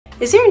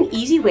Is there an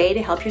easy way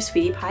to help your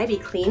sweetie pie be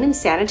clean and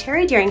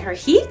sanitary during her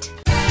heat?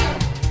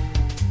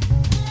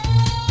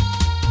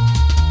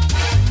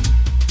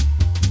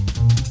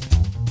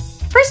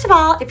 First of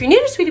all, if you're new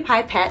to Sweetie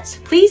Pie Pets,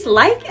 please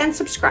like and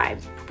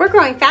subscribe. We're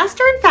growing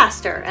faster and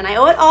faster, and I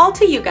owe it all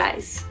to you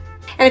guys.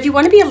 And if you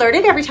want to be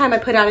alerted every time I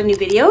put out a new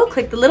video,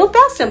 click the little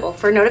bell symbol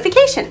for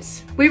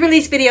notifications. We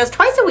release videos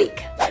twice a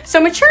week.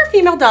 So mature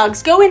female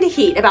dogs go into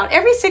heat about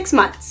every 6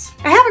 months.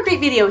 I have a great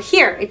video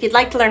here if you'd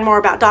like to learn more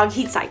about dog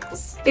heat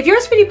cycles. If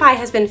your sweetie pie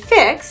has been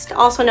fixed,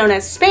 also known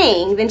as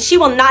spaying, then she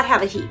will not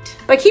have a heat.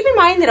 But keep in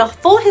mind that a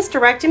full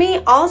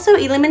hysterectomy also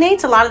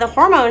eliminates a lot of the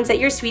hormones that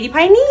your sweetie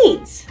pie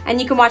needs.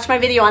 And you can watch my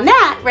video on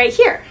that right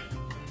here.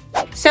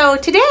 So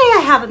today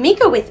I have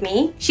Emiko with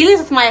me. She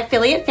lives with my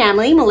affiliate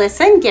family,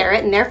 Melissa and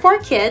Garrett, and their 4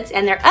 kids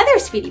and their other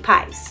sweetie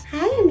pies.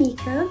 Hi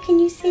Emiko, can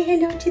you say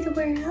hello to the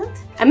world?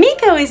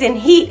 Emiko is in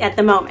heat at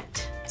the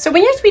moment. So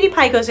when your sweetie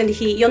pie goes into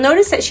heat, you'll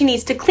notice that she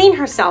needs to clean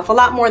herself a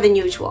lot more than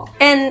usual.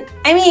 And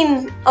I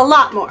mean, a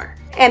lot more.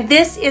 And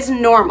this is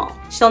normal.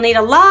 She'll need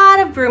a lot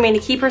of grooming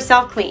to keep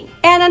herself clean.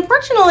 And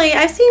unfortunately,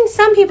 I've seen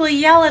some people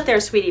yell at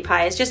their sweetie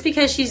pies just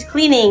because she's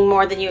cleaning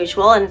more than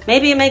usual, and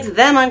maybe it makes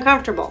them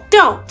uncomfortable.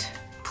 Don't.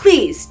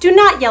 Please do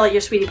not yell at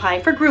your sweetie pie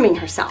for grooming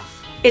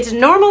herself. It's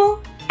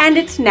normal and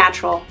it's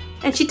natural,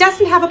 and she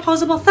doesn't have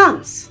opposable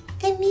thumbs.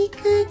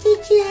 Emiko,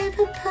 did you have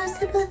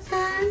opposable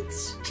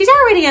thumbs? She's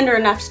already under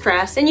enough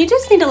stress, and you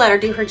just need to let her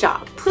do her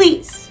job,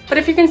 please. But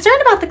if you're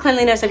concerned about the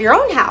cleanliness of your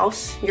own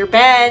house, your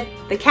bed,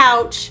 the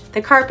couch,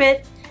 the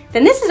carpet,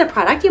 then this is a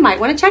product you might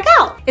want to check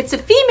out. It's a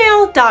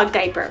female dog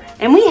diaper,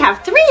 and we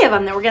have 3 of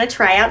them that we're going to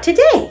try out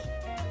today.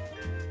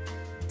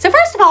 So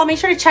first of all, make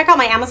sure to check out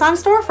my Amazon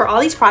store for all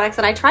these products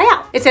that I try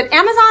out. It's at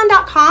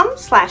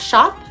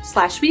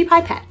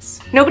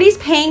amazon.com/shop/sweetiepiepets. Nobody's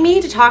paying me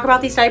to talk about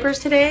these diapers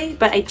today,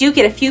 but I do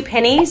get a few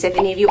pennies if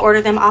any of you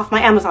order them off my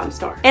Amazon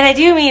store. And I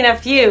do mean a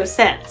few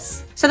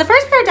cents. So the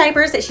first pair of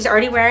diapers that she's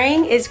already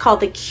wearing is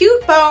called the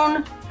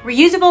Cutebone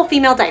reusable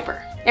female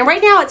diaper. And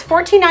right now it's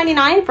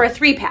 $14.99 for a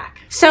 3-pack.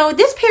 So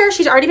this pair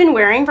she's already been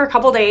wearing for a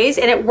couple days,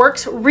 and it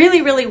works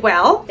really, really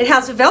well. It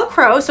has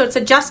Velcro, so it's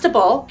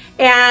adjustable.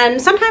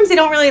 And sometimes they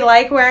don't really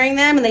like wearing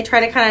them, and they try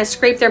to kind of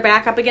scrape their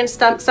back up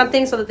against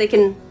something so that they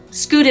can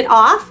scoot it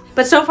off.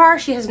 But so far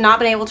she has not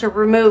been able to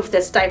remove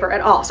this diaper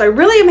at all. So I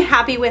really am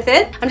happy with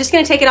it. I'm just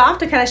gonna take it off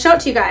to kind of show it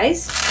to you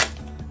guys.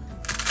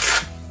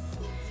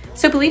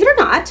 So believe it or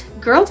not,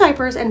 girl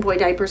diapers and boy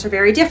diapers are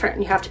very different.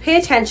 You have to pay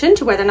attention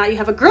to whether or not you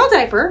have a girl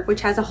diaper,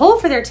 which has a hole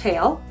for their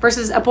tail,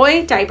 versus a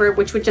boy diaper,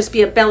 which would just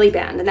be a belly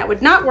band, and that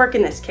would not work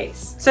in this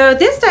case. So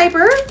this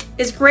diaper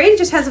is great. It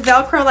just has a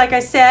Velcro, like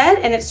I said,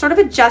 and it's sort of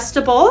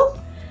adjustable.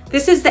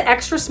 This is the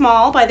extra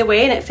small, by the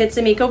way, and it fits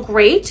Emiko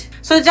great.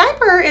 So the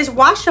diaper is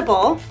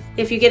washable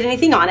if you get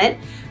anything on it,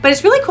 but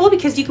it's really cool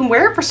because you can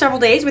wear it for several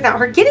days without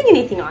her getting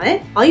anything on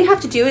it. All you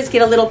have to do is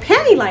get a little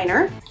panty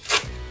liner,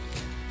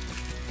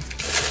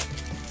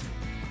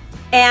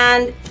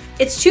 and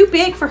it's too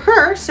big for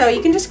her, so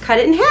you can just cut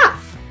it in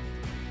half.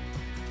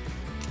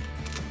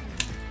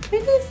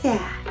 Look at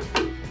that.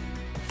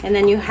 And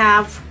then you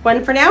have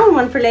one for now and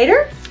one for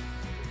later,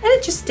 and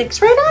it just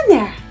sticks right on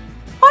there.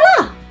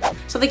 Voila!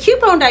 So the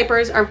Cutebone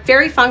diapers are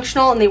very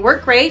functional, and they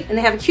work great, and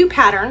they have a cute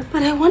pattern,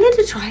 but I wanted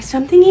to try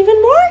something even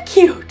more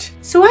cute.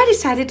 So I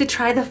decided to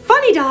try the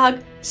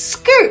FunnyDog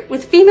skirt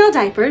with female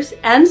diapers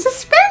and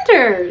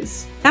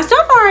suspenders. Now so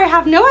far I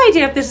have no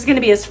idea if this is going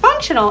to be as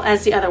functional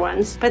as the other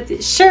ones, but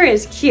it sure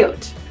is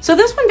cute. So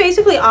this one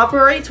basically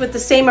operates with the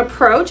same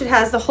approach. It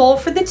has the hole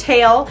for the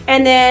tail,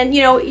 and then,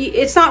 you know,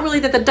 it's not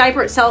really that the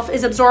diaper itself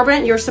is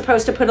absorbent. You're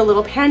supposed to put a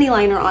little panty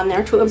liner on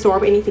there to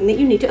absorb anything that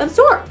you need to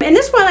absorb. And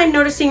this one I'm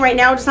noticing right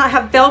now does not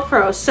have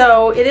Velcro,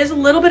 so it is a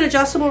little bit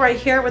adjustable right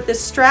here with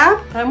this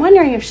strap, but I'm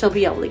wondering if she'll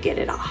be able to get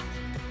it off.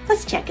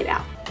 Let's check it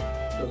out.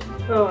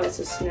 Oh, it's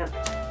a snap.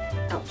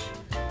 Ouch.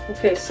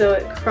 Okay, so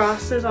it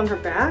crosses on her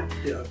back?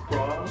 Yeah,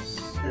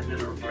 across and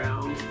then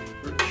around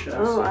her chest.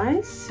 Oh,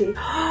 I see.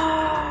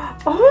 Oh,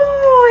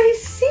 I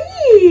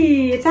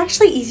see. It's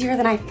actually easier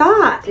than I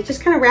thought. It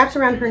just kind of wraps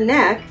around her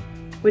neck,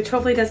 which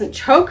hopefully doesn't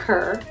choke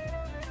her.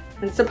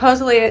 And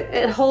supposedly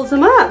it holds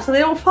them up so they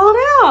don't fall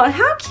down.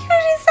 How cute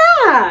is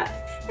that?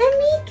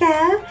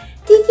 Emiko,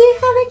 did you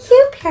have a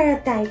cute pair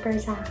of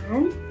diapers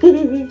on?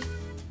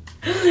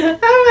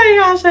 Oh my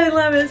gosh, I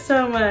love it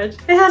so much.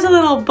 It has a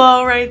little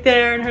bow right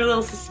there and her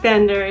little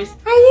suspenders.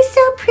 Are you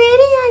so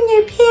pretty on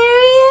your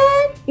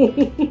period?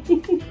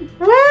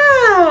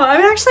 Wow,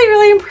 I'm actually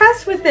really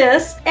impressed with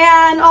this.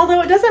 And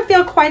although it doesn't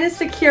feel quite as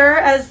secure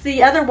as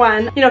the other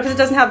one, you know, because it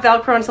doesn't have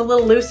Velcro and it's a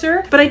little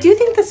looser, but I do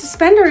think the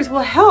suspenders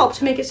will help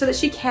to make it so that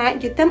she can't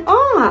get them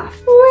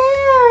off.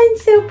 Wow, I'm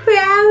so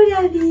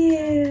proud of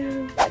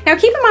you. Now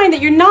keep in mind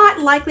that you're not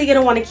likely going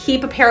to want to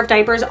keep a pair of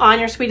diapers on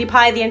your sweetie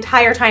pie the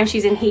entire time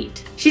she's in heat.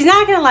 She's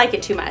not going to like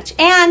it too much,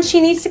 and she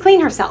needs to clean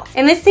herself,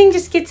 and this thing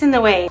just gets in the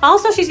way.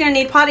 Also, she's going to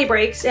need potty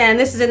breaks, and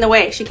this is in the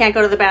way. She can't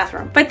go to the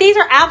bathroom. But these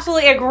are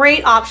absolutely a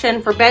great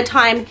option for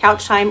bedtime,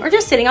 couch time, or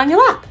just sitting on your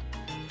lap.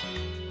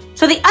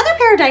 So the other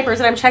pair of diapers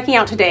that I'm checking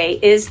out today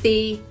is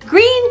the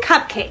Green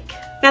Cupcake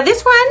Now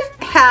this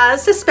one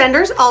has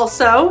suspenders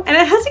also, and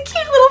it has a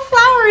cute little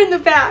flower in the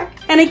back.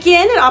 And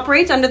again, it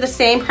operates under the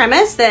same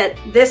premise that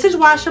this is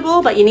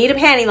washable, but you need a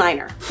panty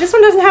liner. This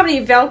one doesn't have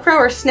any Velcro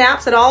or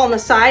snaps at all on the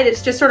side.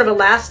 It's just sort of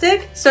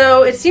elastic.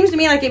 So it seems to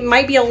me like it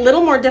might be a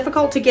little more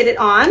difficult to get it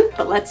on,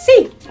 but let's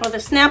see. Oh, the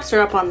snaps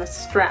are up on the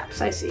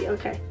straps, I see,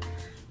 okay.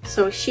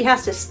 So she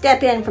has to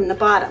step in from the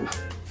bottom.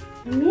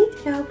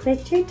 Emiko,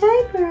 put your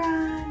diaper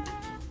on.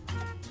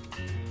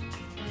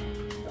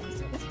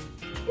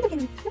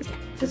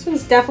 This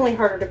one's definitely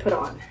harder to put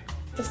on.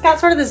 It's got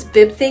sort of this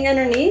bib thing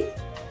underneath,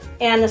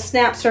 and the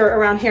snaps are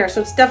around here, so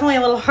it's definitely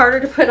a little harder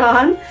to put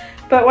on.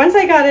 But once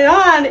I got it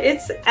on,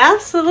 it's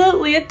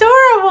absolutely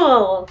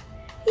adorable.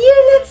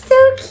 You look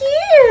so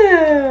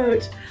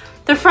cute.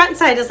 The front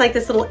side is like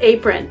this little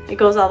apron. It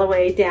goes all the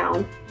way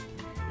down.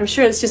 I'm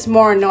sure it's just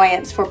more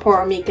annoyance for poor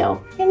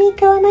Emiko.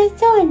 Emiko, am I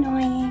so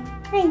annoying?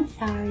 I'm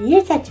sorry,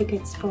 you're such a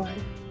good sport.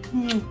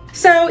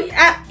 So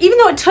even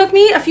though it took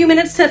me a few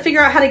minutes to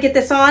figure out how to get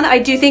this on, I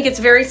do think it's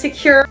very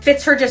secure.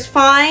 Fits her just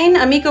fine.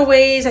 Emiko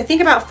weighs, I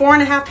think, about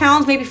 4.5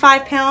 pounds, maybe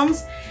 5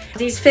 pounds.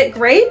 These fit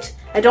great.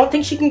 I don't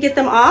think she can get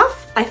them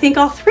off. I think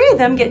all 3 of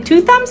them get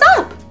 2 thumbs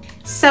up.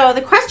 So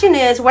the question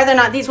is whether or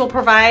not these will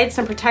provide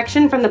some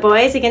protection from the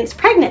boys against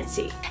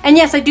pregnancy. And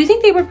yes, I do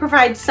think they would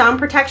provide some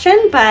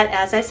protection, but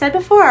as I said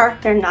before,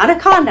 they're not a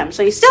condom.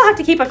 So you still have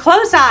to keep a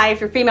close eye if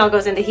your female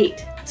goes into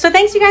heat. So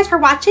thanks you guys for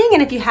watching,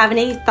 and if you have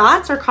any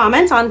thoughts or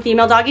comments on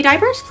female doggy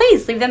diapers,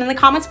 please leave them in the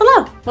comments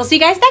below. We'll see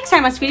you guys next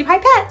time on Sweetie Pie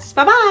Pets.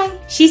 Bye-bye.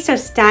 She's so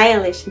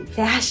stylish and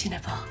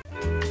fashionable.